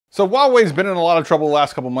So Huawei's been in a lot of trouble the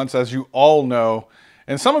last couple months, as you all know.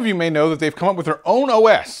 And some of you may know that they've come up with their own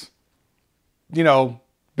OS. You know,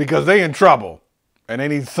 because they're in trouble and they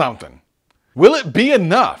need something. Will it be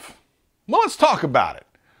enough? Well, let's talk about it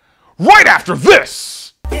right after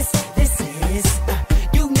this. This is,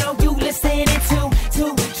 you know you listening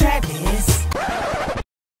to Travis.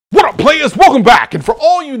 What up, players? Welcome back. And for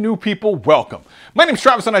all you new people, welcome. My name's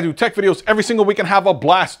Travis and I do tech videos every single week and have a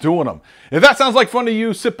blast doing them. If that sounds like fun to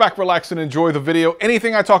you, sit back, relax, and enjoy the video.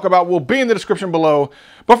 Anything I talk about will be in the description below.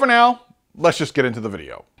 But for now, let's just get into the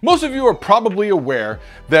video. Most of you are probably aware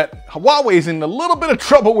that Huawei's in a little bit of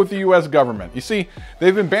trouble with the US government. You see,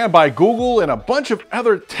 they've been banned by Google and a bunch of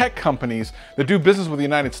other tech companies that do business with the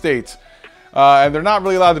United States. And they're not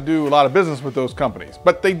really allowed to do a lot of business with those companies.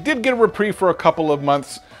 But they did get a reprieve for a couple of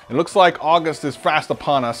months. It looks like August is fast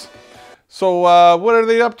upon us. So what are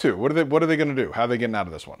they up to? What are they gonna do? How are they getting out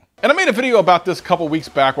of this one? And I made a video about this a couple weeks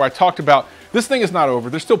back where I talked about this thing is not over.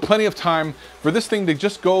 There's still plenty of time for this thing to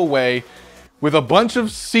just go away with a bunch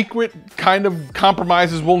of secret kind of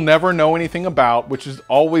compromises we'll never know anything about, which is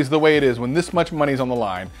always the way it is when this much money's on the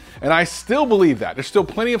line. And I still believe that. There's still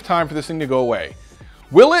plenty of time for this thing to go away.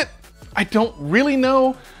 Will it? I don't really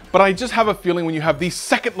know, but I just have a feeling when you have the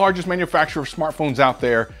second largest manufacturer of smartphones out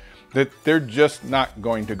there, that they're just not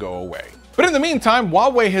going to go away. But in the meantime,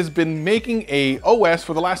 Huawei has been making a OS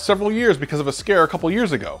for the last several years because of a scare a couple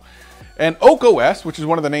years ago. And Ark OS, which is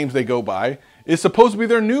one of the names they go by, is supposed to be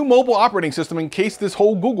their new mobile operating system in case this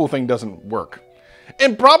whole Google thing doesn't work.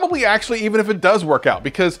 And probably actually even if it does work out,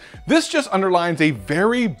 because this just underlines a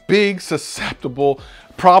very big susceptible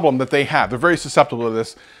problem that they have. They're very susceptible to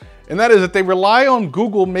this. And that is that they rely on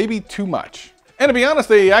Google maybe too much. And to be honest,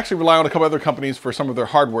 they actually rely on a couple other companies for some of their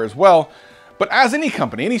hardware as well. But as any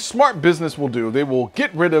company, any smart business will do, they will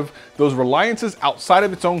get rid of those reliances outside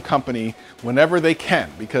of its own company whenever they can,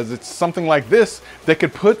 because it's something like this that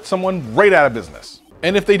could put someone right out of business.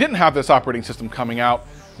 And if they didn't have this operating system coming out,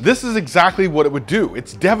 this is exactly what it would do.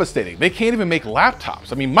 It's devastating. They can't even make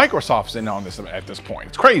laptops. I mean, Microsoft's in on this at this point.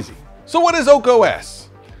 It's crazy. So what is Ark OS?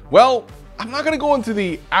 Well, I'm not going to go into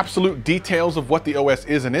the absolute details of what the OS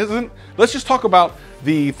is and isn't. Let's just talk about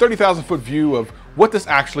the 30,000-foot view of what this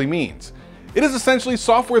actually means. It is essentially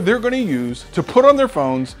software they're going to use to put on their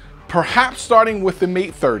phones, perhaps starting with the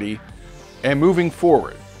Mate 30 and moving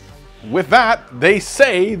forward. With that, they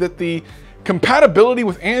say that the compatibility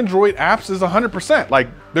with Android apps is 100%. Like,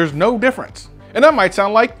 there's no difference. And that might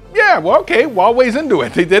sound like, yeah, well, okay, Huawei's into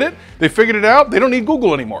it. They did it. They figured it out. They don't need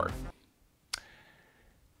Google anymore.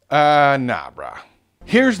 Nah, brah.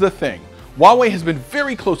 Here's the thing. Huawei has been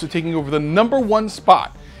very close to taking over the #1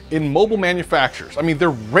 spot in mobile manufacturers. I mean, they're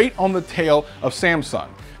right on the tail of Samsung.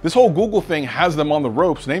 This whole Google thing has them on the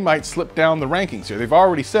ropes and they might slip down the rankings here. They've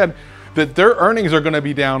already said that their earnings are gonna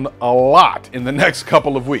be down a lot in the next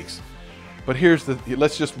couple of weeks. But here's the,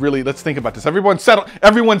 let's think about this. Everyone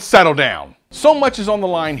settle down. So much is on the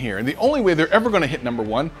line here, and the only way they're ever gonna hit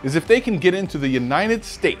 #1 is if they can get into the United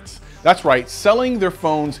States. That's right, selling their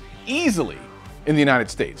phones easily in the United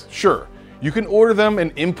States. Sure, you can order them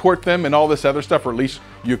and import them and all this other stuff, or at least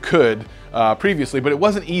you could previously, but it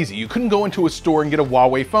wasn't easy. You couldn't go into a store and get a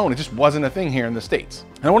Huawei phone. It just wasn't a thing here in the States.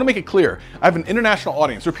 And I wanna make it clear, I have an international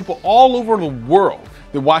audience. There are people all over the world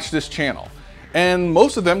that watch this channel. And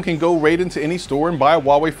most of them can go right into any store and buy a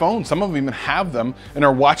Huawei phone. Some of them even have them and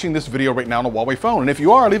are watching this video right now on a Huawei phone. And if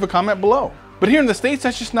you are, leave a comment below. But here in the States,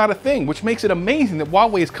 that's just not a thing, which makes it amazing that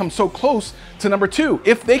Huawei has come so close to #2.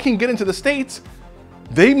 If they can get into the States,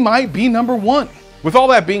 they might be #1. With all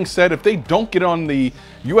that being said, if they don't get on the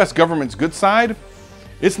US government's good side,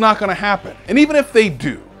 it's not gonna happen. And even if they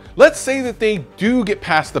do, let's say that they do get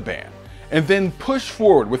past the ban and then push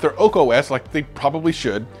forward with their Ark OS like they probably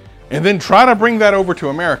should, and then try to bring that over to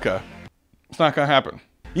America, it's not gonna happen.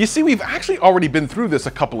 You see, we've actually already been through this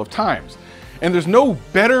a couple of times. And there's no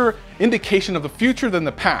better indication of the future than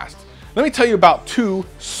the past. Let me tell you about two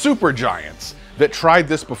super giants that tried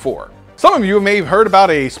this before. Some of you may have heard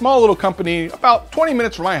about a small little company about 20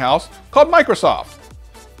 minutes from my house called Microsoft.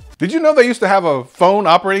 Did you know they used to have a phone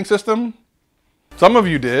operating system? Some of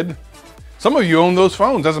you did. Some of you own those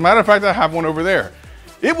phones. As a matter of fact, I have one over there.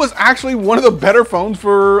 It was actually one of the better phones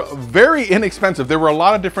for very inexpensive. There were a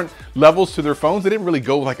lot of different levels to their phones. They didn't really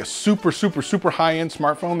go with like a super high-end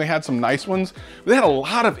smartphone. They had some nice ones, but they had a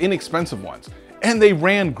lot of inexpensive ones. And they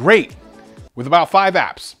ran great with about 5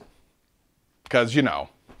 apps. Because, you know,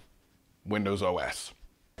 Windows OS.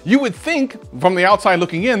 You would think from the outside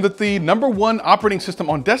looking in that the #1 operating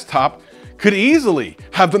system on desktop could easily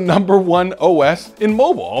have the #1 OS in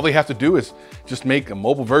mobile. All they have to do is just make a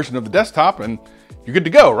mobile version of the desktop and you're good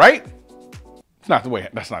to go, right? It's not the way,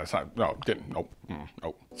 no, didn't, nope,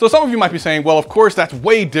 nope. So some of you might be saying, well, of course, that's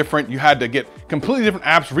way different. You had to get completely different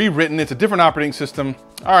apps rewritten. It's a different operating system.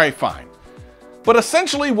 All right, fine. But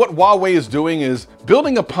essentially what Huawei is doing is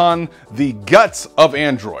building upon the guts of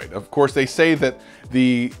Android. Of course, they say that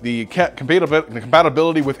the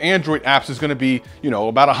compatibility with Android apps is going to be,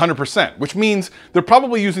 about 100%, which means they're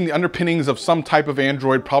probably using the underpinnings of some type of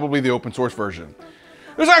Android, probably the open source version.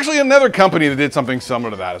 There's actually another company that did something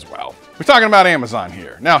similar to that as well. We're talking about Amazon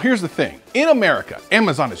here. Now, here's the thing. In America,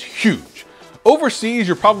 Amazon is huge. Overseas,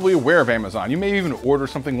 you're probably aware of Amazon. You may even order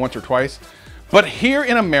something once or twice. But here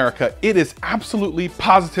in America, it is absolutely,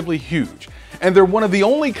 positively huge. And they're one of the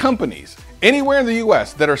only companies anywhere in the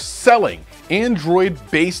US that are selling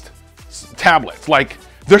Android-based tablets. Like,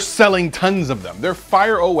 they're selling tons of them. Their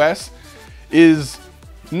Fire OS is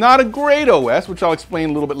not a great OS, which I'll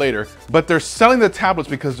explain a little bit later, but they're selling the tablets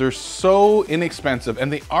because they're so inexpensive and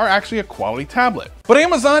they are actually a quality tablet. But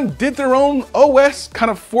Amazon did their own OS kind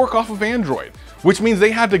of fork off of Android, which means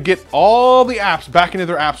they had to get all the apps back into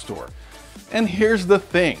their app store. And here's the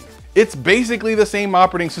thing. It's basically the same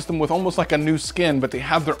operating system with almost like a new skin, but they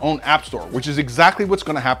have their own app store, which is exactly what's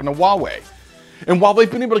going to happen to Huawei. And while they've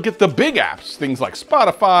been able to get the big apps, things like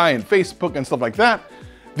Spotify and Facebook and stuff like that,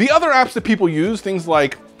 the other apps that people use, things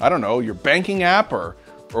like, I don't know, your banking app or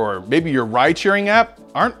maybe your ride sharing app,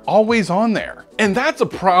 aren't always on there. And that's a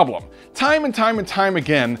problem. Time and time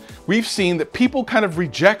again, we've seen that people kind of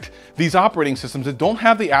reject these operating systems that don't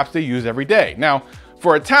have the apps they use every day. Now,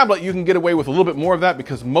 for a tablet, you can get away with a little bit more of that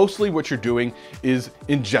because mostly what you're doing is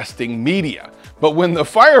ingesting media. But when the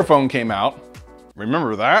Fire Phone came out,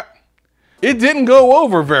 remember that? It didn't go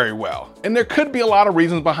over very well. And there could be a lot of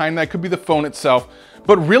reasons behind that. It could be the phone itself,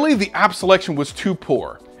 but really the app selection was too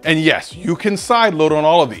poor. And yes, you can sideload on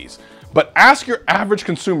all of these, but ask your average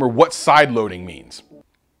consumer what sideloading means.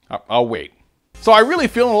 I'll wait. So I really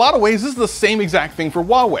feel in a lot of ways, this is the same exact thing for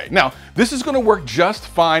Huawei. Now, this is gonna work just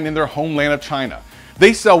fine in their homeland of China.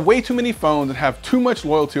 They sell way too many phones and have too much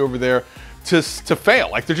loyalty over there to fail.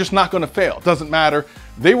 Like, they're just not gonna fail. It doesn't matter.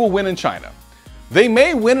 They will win in China. They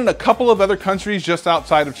may win in a couple of other countries just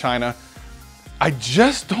outside of China. I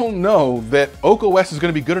just don't know that Ark OS is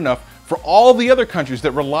gonna be good enough for all the other countries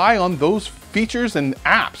that rely on those features and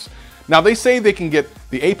apps. Now, they say they can get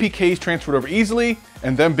the APKs transferred over easily,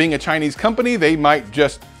 and them being a Chinese company, they might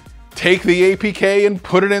just take the APK and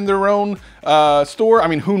put it in their own store. I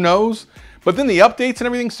mean, who knows? But then the updates and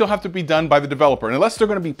everything still have to be done by the developer. And unless they're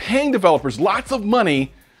gonna be paying developers lots of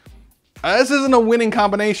money, this isn't a winning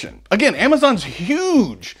combination. Again, Amazon's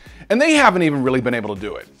huge, and they haven't even really been able to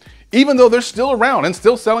do it, even though they're still around and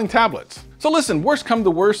still selling tablets. So listen, worst come to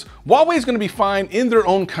worst, Huawei's gonna be fine in their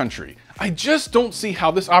own country. I just don't see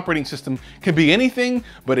how this operating system can be anything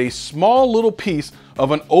but a small little piece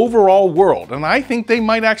of an overall world. And I think they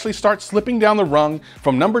might actually start slipping down the rung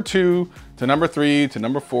from number 2 to number 3 to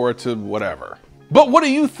number 4 to whatever. But what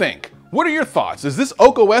do you think? What are your thoughts? Is this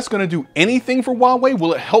Ark OS gonna do anything for Huawei?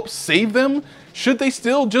 Will it help save them? Should they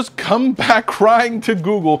still just come back crying to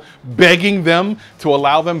Google, begging them to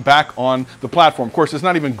allow them back on the platform? Of course, it's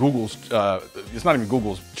not even Google's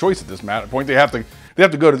choice at this point. They have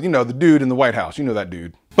to go to, the dude in the White House. You know that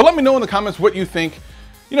dude. But let me know in the comments what you think.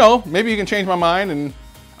 Maybe you can change my mind and,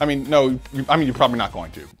 you're probably not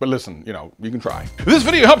going to, but listen, you can try. If this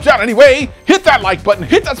video helped you out anyway, hit that like button,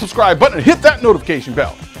 hit that subscribe button, and hit that notification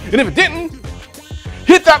bell. And if it didn't,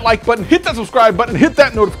 hit that like button, hit that subscribe button, hit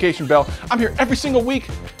that notification bell. I'm here every single week,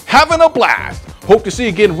 having a blast. Hope to see you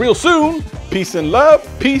again real soon. Peace and love,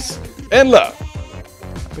 peace and love.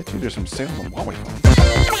 I bet you there's some sales on Huawei phones.